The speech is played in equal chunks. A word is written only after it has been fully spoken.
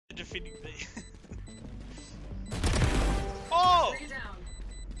defending B. Oh!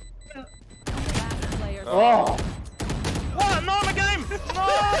 Oh! What? Not in the game! No!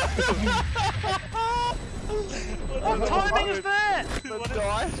 What timing is that? The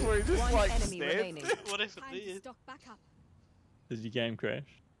dice where he just like remaining. What is it there? Did your game crash?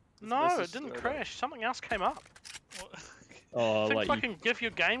 No, it didn't crash. Something else came up. What? Oh, I think like fucking give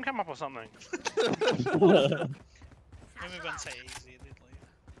your game come up or something. Everyone say easy,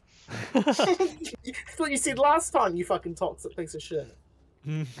 That's what you said last time, you fucking toxic piece of shit.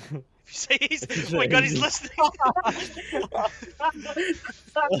 If you say he's, oh my god, he's listening.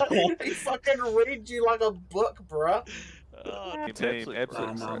 He fucking read you like a book, bruh. Oh, team,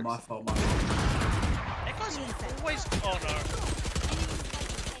 absolutely. No, my fault. that guy's always. Oh no.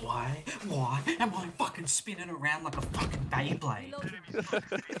 Why am I fucking spinning around like a fucking Beyblade?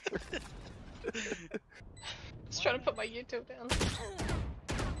 Just trying to put my YouTube down.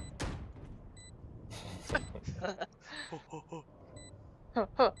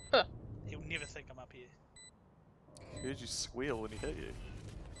 He'll never think I'm up here. Heard you squeal when he hit you.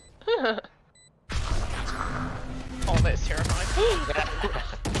 Oh, that's terrifying.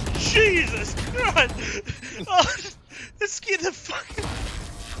 Jesus Christ! Oh, that scared the fuck.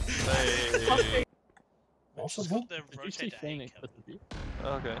 Hey. Just got the Did you see rotate Phoenix A with the view?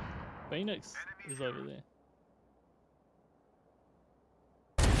 Okay. Phoenix is over there.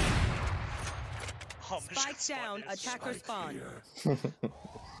 Oh, Spike down, attacker spawn.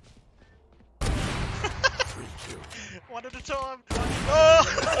 One at a time. Oh!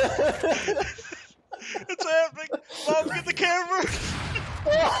 It's happening. Mom, get the camera.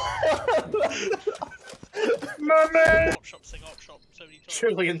 No, man! Op shop, sing op shop so many times.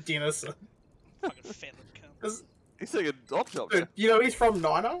 Julian Dennison. Fucking fat little cunt. He's singing Op Shop. Dude, you know he's from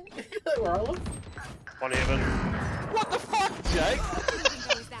Nino? Where I live? One even. What the fuck, Jake?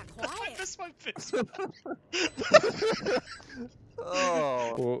 I missed my first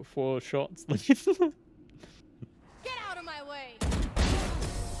Oh. Four shots. Get out of my way.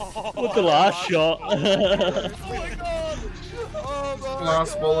 With the last shot. Oh my god. Oh my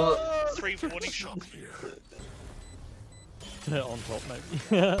Last bullet. 340 shots. On top, maybe.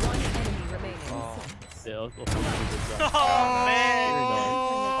 One enemy remaining. Yeah, I'll Oh,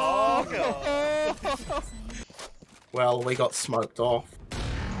 man. Very Oh, god. Well, we got smoked off.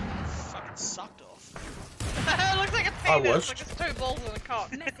 Fucking sucked off. It looks like a I penis, wish. like it's two balls and a cock.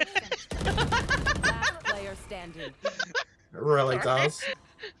 Last player standing. It really does.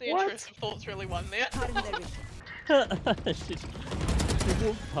 The interest of thoughts really won there. She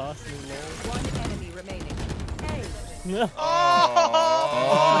walked past me, lol. One enemy remaining. Hey.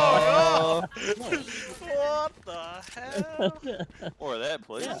 Oh! What the hell? More of that,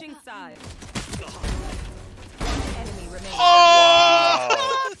 please. Switching sides. Enemy remaining. Oh!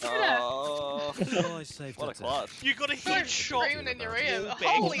 What a clutch. You got a Start headshot. screaming in your ear.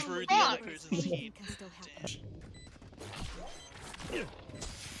 Ball Holy bang through fuck! the other person's head.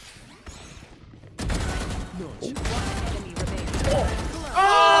 One enemy remaining.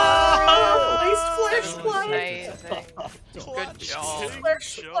 Oh! Nice flash play! Amazing. Good job.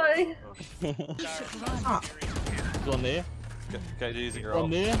 Flash play! There's one there. KG using your One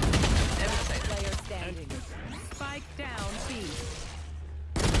ult. there. Player standing. Spike down, B.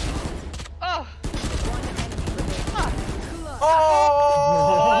 Oh! One enemy remaining. Oh!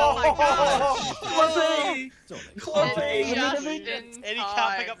 Oh my god! Clippy! Clippy! Just in And he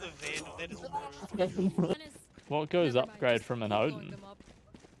can't pick up the vandal. That is weird. What goes upgrade from an Odin?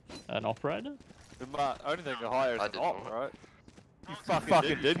 An operator? The only thing to hire is I an did op, not. right? You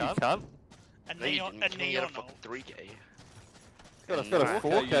fucking did, you cunt. A No, you neon, didn't. a You got a neon fucking 3k. Got a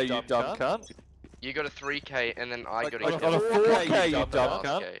 4K, you dumb cunt. You got a 3k and then I got Got a a 4K, you dumb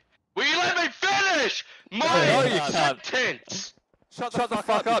cunt. Will you let me finish? No, My you can't. sentence! Shut the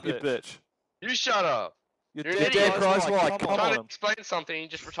fuck up, you bitch. You shut up! Your You're an dead idiot. cries while I I'm come trying on to him. explain something and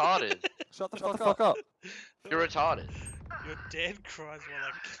you're just retarded. Shut the fuck up. You're retarded. Your dad cries while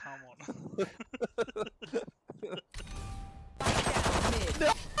I come on.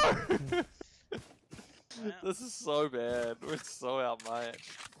 This is so bad. We're so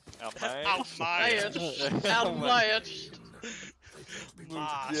outmatched. Outmatched. Outmatched.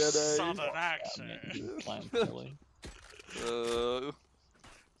 Ah, Yeah, southern accent. Playing silly.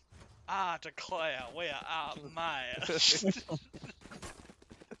 I declare we are outmatched.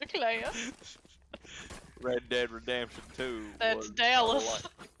 Declare. Red Dead Redemption 2. That's was Dallas.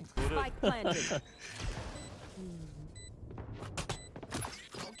 Spike planted.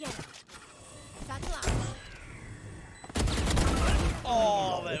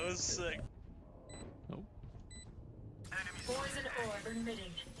 Oh, that was sick. Nope. Poison orb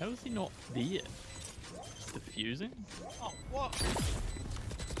emitting. How is he not there? Defusing? Oh, what?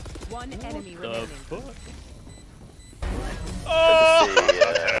 One enemy The remaining. fuck?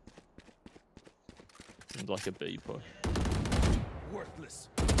 Oh! Seems like a B push. Worthless.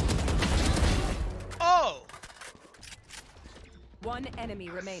 Oh! One enemy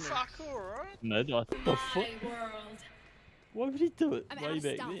remaining. Fuck, alright. Mid, I thought the fuck. Why would he do it way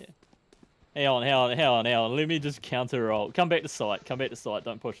back there? Hang on. Let me just counter roll. Come back to site.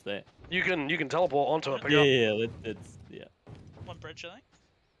 Don't push that. You can teleport onto it. Pick Yeah, up. yeah. One bridge, I think.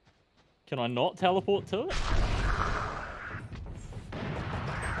 Can I not teleport to it?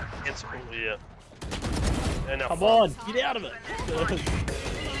 Instantly, yeah. And now Come on, get out of it.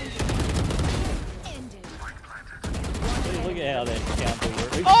 Look at how that counter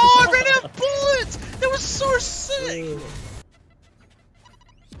works. Oh, I ran out of bullets! That was so sick!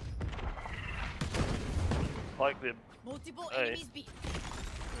 Like the. Multiple Hey. enemies be.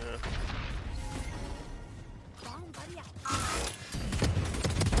 Yeah.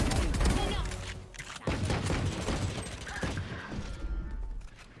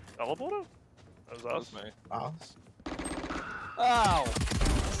 Teleporter? That was us. me. Us. Ow!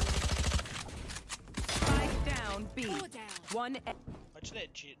 Spike down B. One. Watch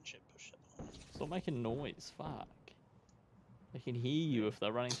that jet and shit push up. Stop making noise, fuck. They can hear you if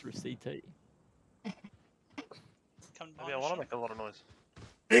they're running through CT. Come Maybe I want to make a lot of noise.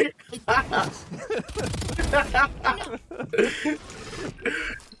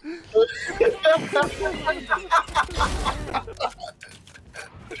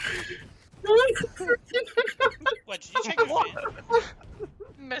 Wait, did you check your fan?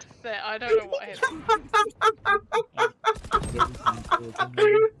 Missed that. I don't know what happened.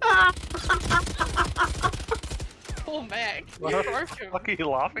 Poor Mac. You broke him. Fuck are you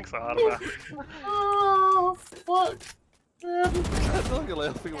laughing so hard about? Oh, fuck. I'm not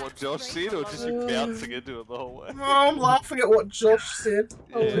laughing at what Josh said, or just you bouncing into it the whole way. Oh, I'm laughing at what Josh said.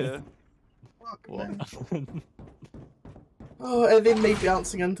 Yeah. Fuck, What? man. Oh, and then me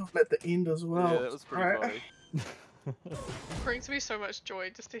bouncing into him at the end as well. Yeah, that was pretty Alright. funny. Brings me so much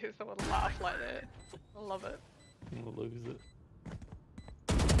joy just to hear someone laugh like that. I love it. We'll lose it.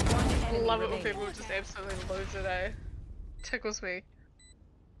 I love it when people just absolutely lose it, eh? Tickles me.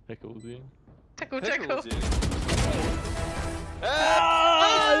 Pickles, yeah. Tickle. Pickles, yeah.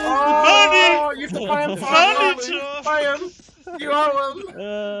 Oh, you have to play him Money, You owe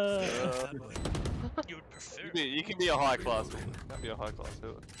him. You would prefer. You can be a high class man. You can be a high class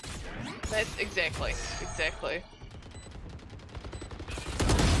hooter. That's exactly.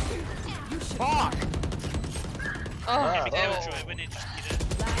 Fuck! Oh, Maybe damn that it. was joy when it just did it.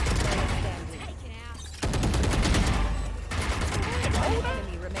 One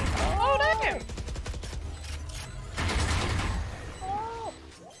enemy remaining. Oh, damn!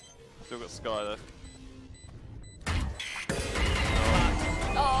 Still got Sky though.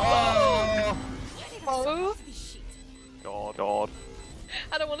 Oh! God.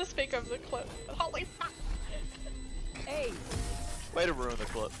 I don't want to speak over the clip, but holy fuck! Hey. Way to ruin the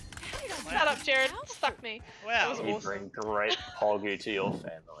clip. Shut up, Jared. Stuck me. That Wow. was You awesome. bring great Pogu to your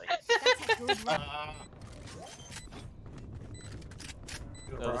family.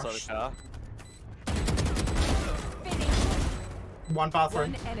 The other side of the car. One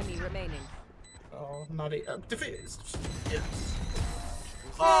bathroom. One enemy remaining. Oh, nutty. Defuse. Yes.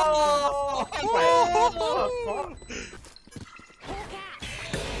 Oh! Oh, fuck.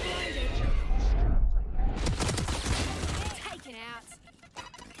 Taken out.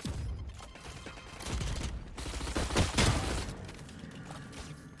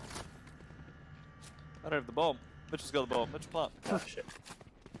 I don't have the bomb. Mitchell's got the bomb. Mitchell plant. Oh, shit.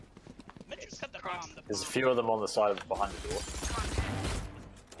 Mitchell's got the bomb. There's a few of them on the side of behind the door.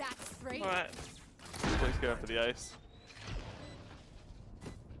 That's three. Alright, Please go for the ace.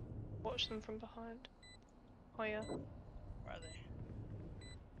 watch them from behind. Oh yeah. Where are they?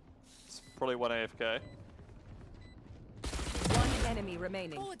 It's probably one AFK. One enemy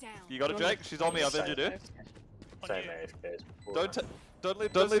remaining. You got it, Jake? She's on me. I've injured her. On Same you. AFKs before.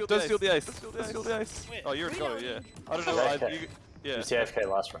 Don't steal the ace. Don't steal the ace. Where? Oh, you're a go, yeah. I don't know. AFK. Yeah. You was AFK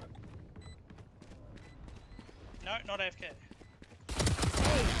last round. No, not AFK.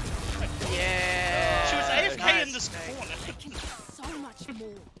 Yeah. She was AFK nice. in this corner. So much more.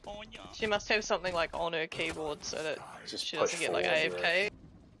 Oh, yeah. She must have something like on her keyboard so that Just she push doesn't get like forward, AFK.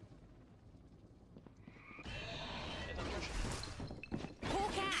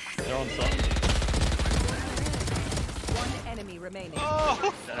 They're on site. One enemy remaining.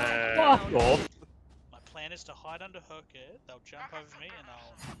 Oh! Fuck off. My plan is to hide under hooker, they'll jump over me, and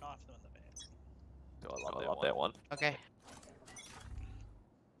I'll knife them in the back. Oh, I love that one. Okay.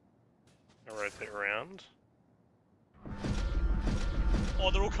 I'll rotate around. Oh,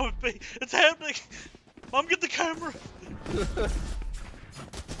 they're all coming B. It's happening! Mum, get the camera!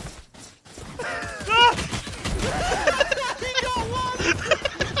 Ah! He got one!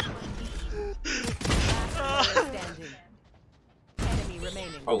 Standing. Enemy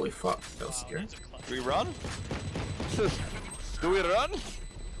remaining. Holy fuck, that was scary. Do we run? Do we run?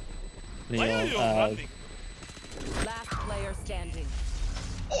 Why are you all running? Last player standing.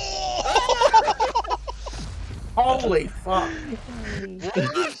 Holy fuck.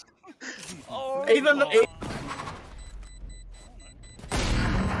 Oh, Even the.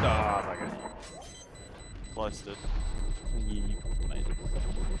 Ah, oh, okay. Close it. You made it.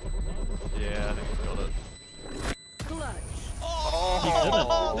 Yeah, I think we got it. Clutch.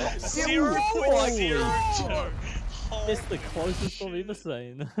 Oh! 0.02. It's the closest I've ever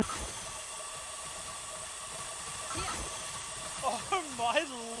seen. Oh my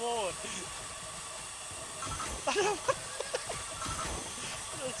lord!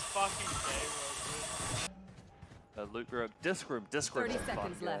 That's fucking game, bro. Loot room, disc room 30 fun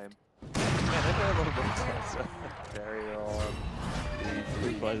seconds game. left. Man, they play a lot of games. Carry on.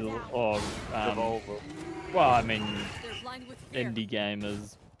 Devolver. Well, I mean, They're blind with fear. indie game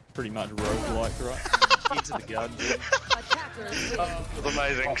is pretty much roguelike, right? Into the gungeon. Attackers. It was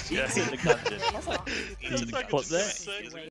amazing. Yeah, in the gungeon. What's that?